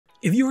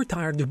If you are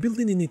tired of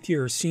building an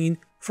interior scene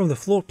from the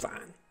floor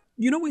plan,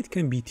 you know it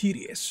can be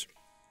tedious.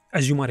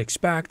 As you might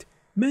expect,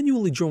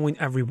 manually drawing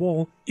every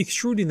wall,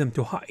 extruding them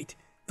to height,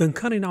 then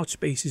cutting out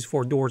spaces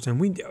for doors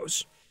and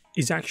windows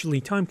is actually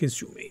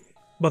time-consuming.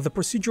 But the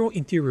Procedural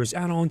Interiors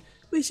add-on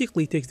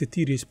basically takes the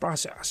tedious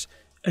process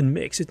and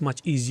makes it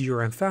much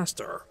easier and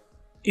faster.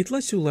 It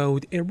lets you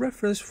load a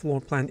reference floor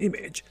plan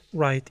image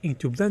right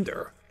into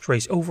Blender,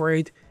 trace over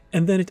it,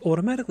 and then it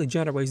automatically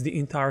generates the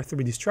entire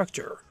 3D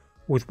structure,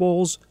 with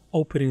walls,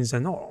 openings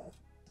and all.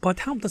 But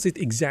how does it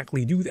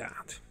exactly do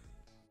that?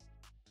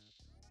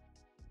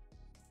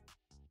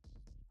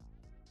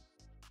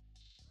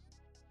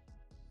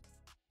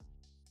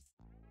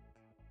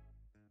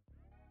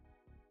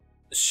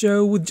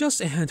 So with just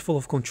a handful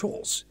of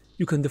controls,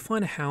 you can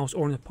define a house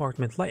or an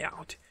apartment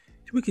layout,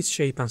 tweak its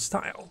shape and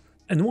style,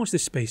 and watch the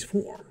space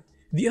form.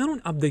 The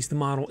add-on updates the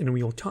model in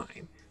real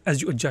time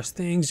as you adjust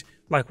things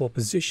like wall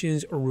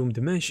positions or room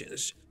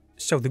dimensions.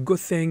 So the good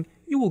thing,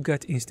 you will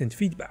get instant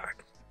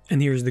feedback.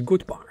 And here's the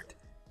good part.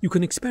 You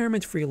can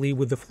experiment freely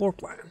with the floor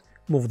plan,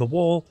 move the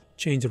wall,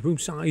 change the room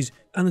size,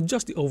 and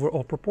adjust the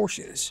overall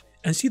proportions,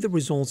 and see the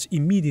results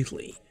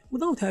immediately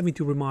without having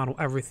to remodel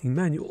everything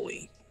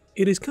manually.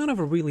 It is kind of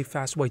a really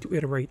fast way to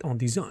iterate on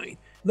design,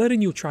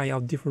 letting you try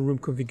out different room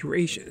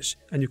configurations,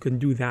 and you can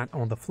do that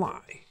on the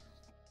fly.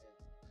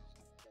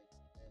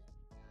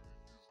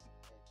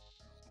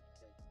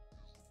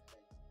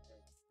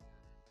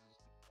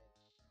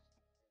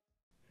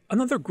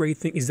 Another great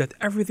thing is that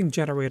everything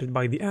generated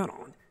by the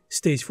add-on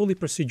stays fully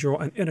procedural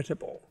and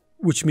editable,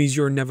 which means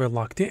you're never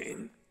locked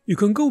in. You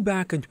can go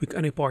back and tweak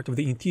any part of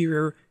the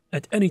interior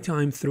at any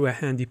time through a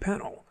handy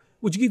panel,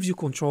 which gives you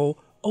control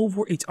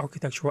over its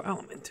architectural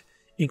element,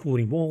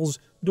 including walls,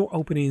 door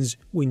openings,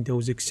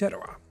 windows,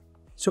 etc.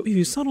 So if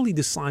you suddenly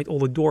decide all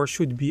the doors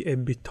should be a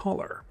bit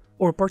taller,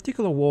 or a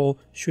particular wall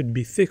should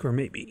be thicker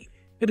maybe,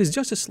 it is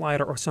just a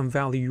slider or some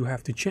value you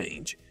have to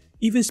change.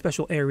 Even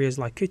special areas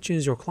like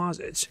kitchens or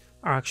closets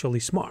are actually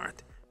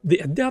smart. They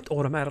adapt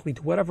automatically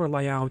to whatever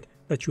layout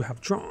that you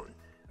have drawn,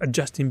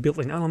 adjusting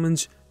built-in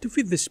elements to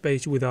fit the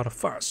space without a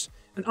fuss,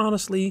 and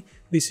honestly,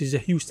 this is a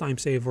huge time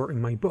saver in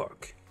my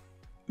book.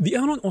 The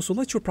add-on also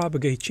lets you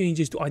propagate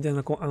changes to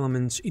identical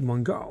elements in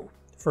one go.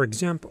 For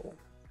example,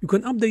 you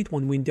can update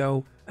one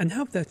window and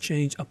have that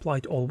change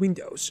apply to all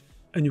windows,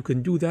 and you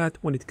can do that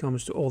when it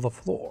comes to all the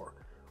floor,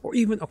 or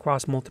even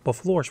across multiple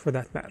floors for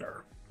that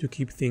matter, to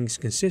keep things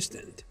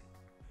consistent.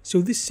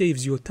 So this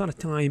saves you a ton of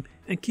time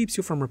and keeps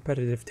you from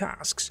repetitive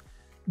tasks,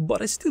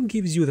 but it still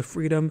gives you the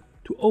freedom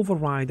to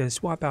override and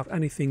swap out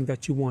anything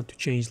that you want to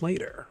change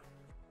later.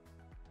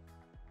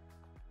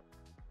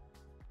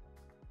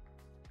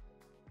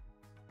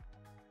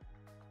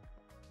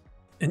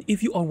 And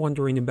if you are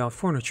wondering about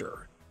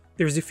furniture,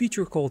 there's a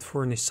feature called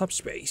Furnish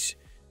Subspace.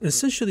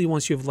 Essentially,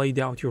 once you've laid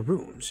out your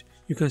rooms,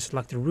 you can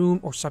select a room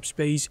or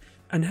subspace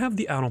and have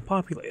the add-on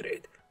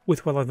populated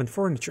with relevant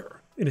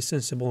furniture in a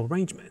sensible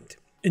arrangement.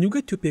 And you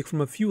get to pick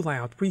from a few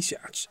layout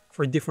presets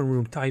for different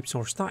room types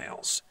or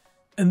styles.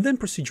 And then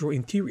Procedural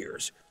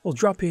Interiors will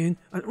drop in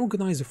and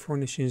organize the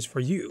furnishings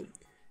for you.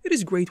 It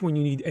is great when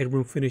you need a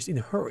room finished in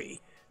a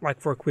hurry, like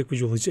for a quick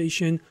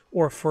visualization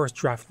or a first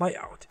draft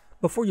layout,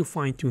 before you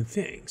fine-tune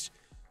things.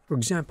 For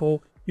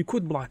example, you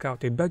could block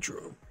out a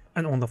bedroom,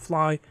 and on the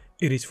fly,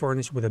 it is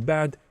furnished with a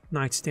bed,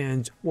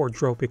 nightstand,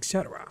 wardrobe,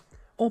 etc.,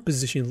 all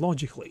positioned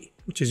logically,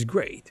 which is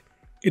great.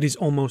 It is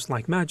almost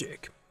like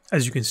magic.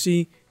 As you can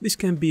see, this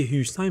can be a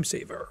huge time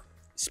saver,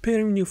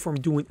 sparing you from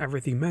doing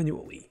everything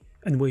manually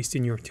and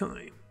wasting your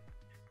time.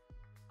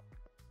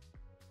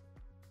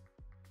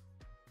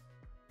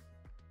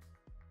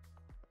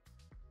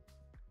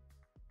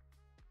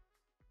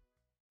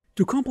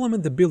 To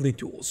complement the building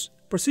tools,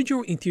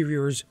 Procedural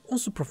Interiors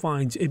also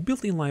provides a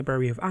built-in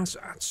library of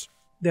assets.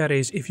 That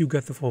is, if you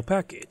get the full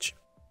package.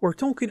 We're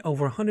talking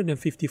over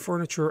 150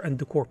 furniture and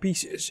decor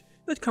pieces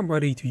that come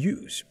ready to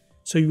use.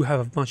 So you have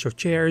a bunch of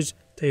chairs,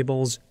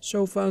 tables,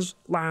 sofas,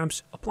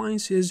 lamps,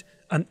 appliances,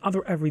 and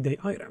other everyday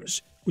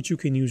items, which you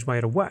can use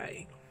right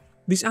away.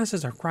 These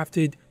assets are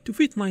crafted to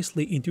fit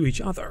nicely into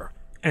each other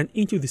and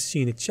into the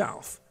scene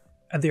itself,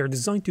 and they are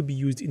designed to be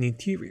used in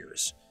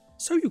interiors,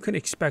 so you can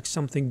expect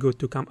something good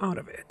to come out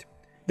of it.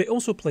 They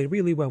also play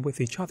really well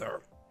with each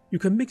other. You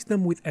can mix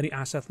them with any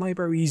asset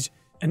libraries,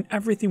 and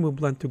everything will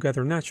blend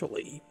together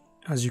naturally,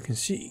 as you can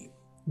see.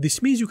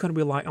 This means you can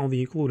rely on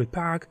the included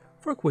pack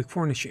for a quick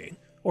furnishing,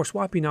 or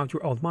swapping out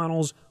your old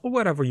models or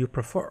whatever you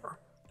prefer.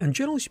 And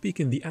generally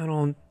speaking, the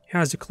add-on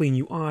has a clean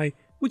UI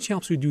which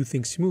helps you do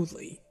things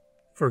smoothly.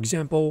 For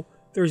example,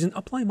 there is an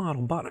Apply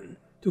Model button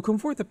to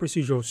convert the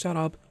procedural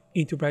setup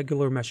into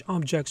regular mesh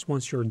objects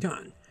once you're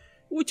done,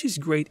 which is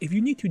great if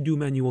you need to do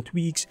manual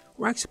tweaks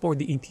or export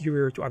the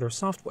interior to other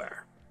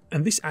software.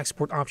 And this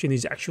export option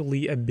is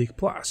actually a big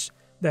plus,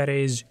 that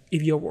is,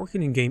 if you're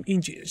working in game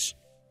engines.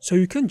 So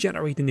you can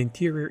generate an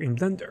interior in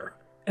Blender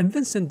and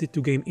then send it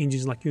to game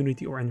engines like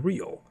Unity or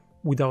Unreal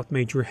without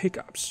major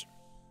hiccups.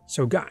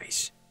 So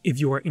guys, if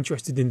you are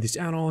interested in this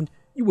add-on,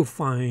 you will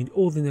find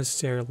all the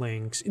necessary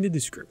links in the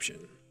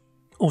description.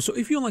 Also,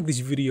 if you like this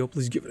video,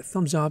 please give it a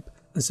thumbs up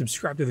and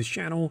subscribe to this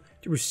channel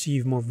to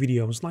receive more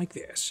videos like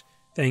this.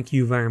 Thank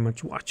you very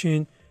much for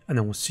watching, and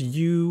I will see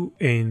you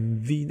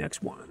in the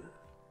next one.